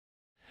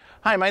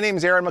Hi, my name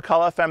is Aaron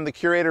McCullough. I'm the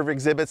curator of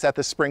exhibits at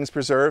the Springs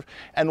Preserve,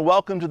 and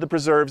welcome to the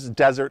Preserve's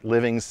Desert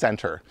Living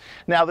Center.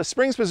 Now, the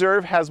Springs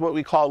Preserve has what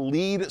we call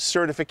LEED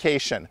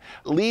certification.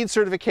 LEED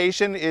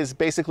certification is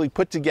basically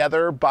put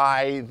together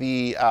by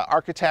the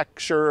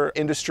architecture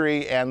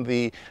industry and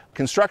the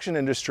construction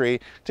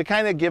industry to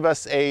kind of give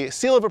us a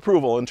seal of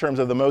approval in terms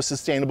of the most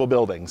sustainable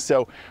buildings.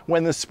 So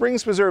when the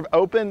Springs Preserve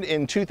opened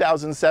in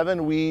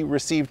 2007, we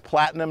received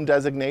platinum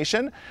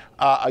designation.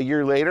 A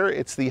year later,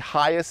 it's the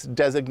highest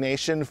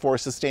designation for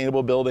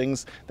sustainable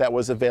buildings that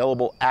was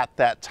available at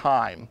that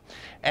time.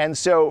 And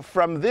so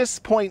from this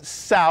point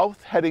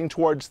south, heading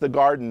towards the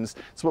gardens,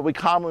 it's what we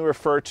commonly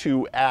refer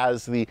to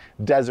as the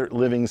Desert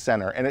Living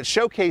Center. And it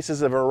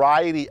showcases a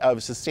variety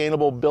of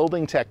sustainable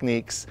building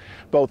techniques,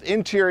 both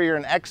interior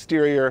and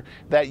exterior,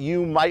 that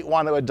you might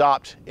want to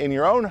adopt in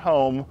your own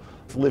home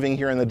living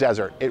here in the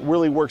desert. It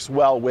really works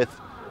well with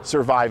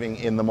surviving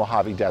in the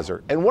Mojave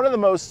Desert. And one of the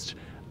most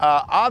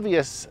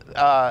obvious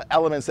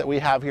elements that we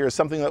have here is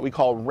something that we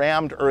call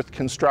rammed earth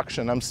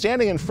construction. I'm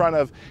standing in front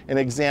of an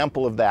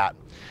example of that.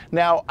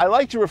 Now, I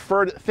like to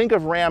think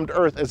of rammed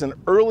earth as an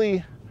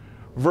early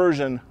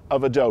version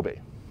of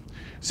adobe.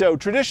 So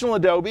traditional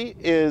adobe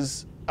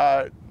is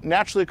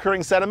naturally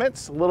occurring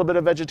sediments, a little bit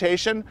of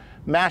vegetation,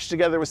 mashed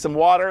together with some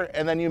water,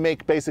 and then you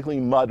make basically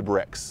mud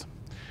bricks.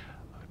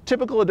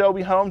 Typical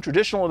adobe home,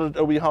 traditional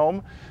adobe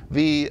home,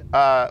 the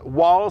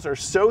walls are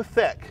so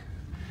thick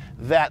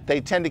that they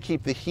tend to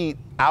keep the heat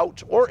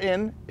out or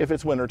in if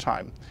it's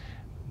wintertime.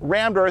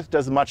 Rammed earth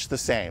does much the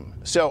same.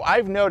 So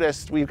I've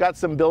noticed we've got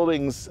some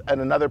buildings at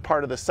another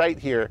part of the site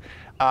here.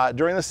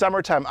 During the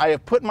summertime, I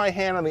have put my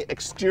hand on the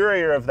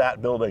exterior of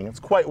that building. It's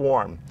quite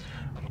warm.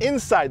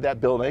 Inside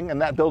that building,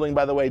 and that building,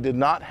 by the way, did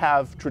not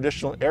have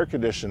traditional air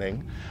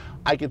conditioning,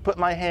 I could put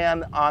my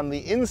hand on the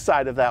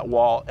inside of that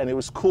wall and it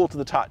was cool to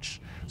the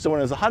touch. So when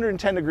it was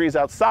 110 degrees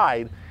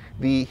outside,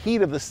 the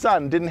heat of the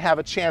sun didn't have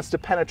a chance to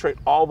penetrate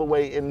all the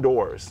way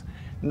indoors.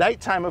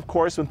 Nighttime, of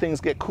course, when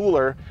things get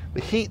cooler, the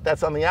heat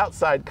that's on the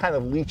outside kind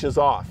of leaches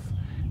off.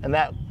 And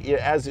that,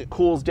 as it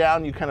cools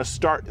down, you kind of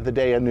start the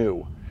day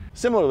anew.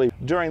 Similarly,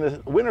 during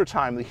the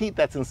wintertime, the heat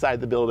that's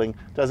inside the building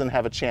doesn't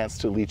have a chance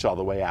to leach all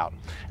the way out.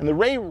 And the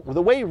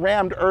way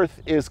rammed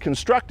earth is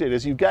constructed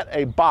is you get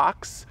a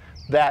box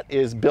that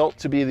is built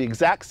to be the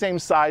exact same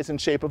size and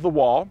shape of the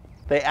wall.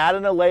 They add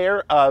in a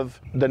layer of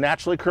the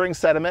naturally occurring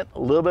sediment, a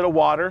little bit of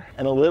water,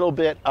 and a little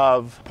bit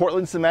of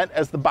Portland cement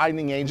as the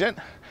binding agent.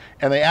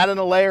 And they add in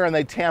a layer and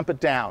they tamp it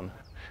down.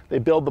 They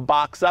build the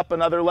box up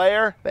another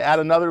layer, they add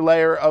another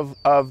layer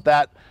of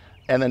that,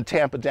 and then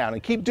tamp it down.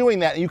 And keep doing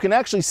that. And you can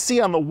actually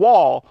see on the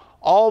wall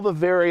all the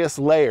various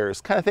layers.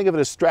 Kind of think of it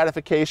as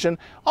stratification.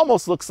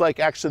 Almost looks like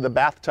actually the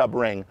bathtub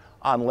ring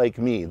on Lake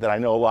Mead that I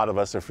know a lot of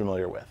us are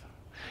familiar with.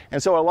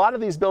 And so a lot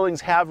of these buildings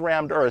have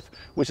rammed earth,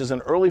 which is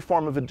an early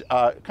form of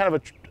kind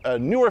of a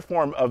newer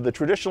form of the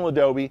traditional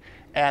adobe,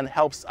 and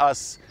helps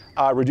us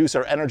reduce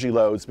our energy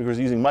loads because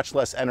we're using much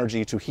less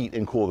energy to heat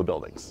and cool the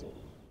buildings.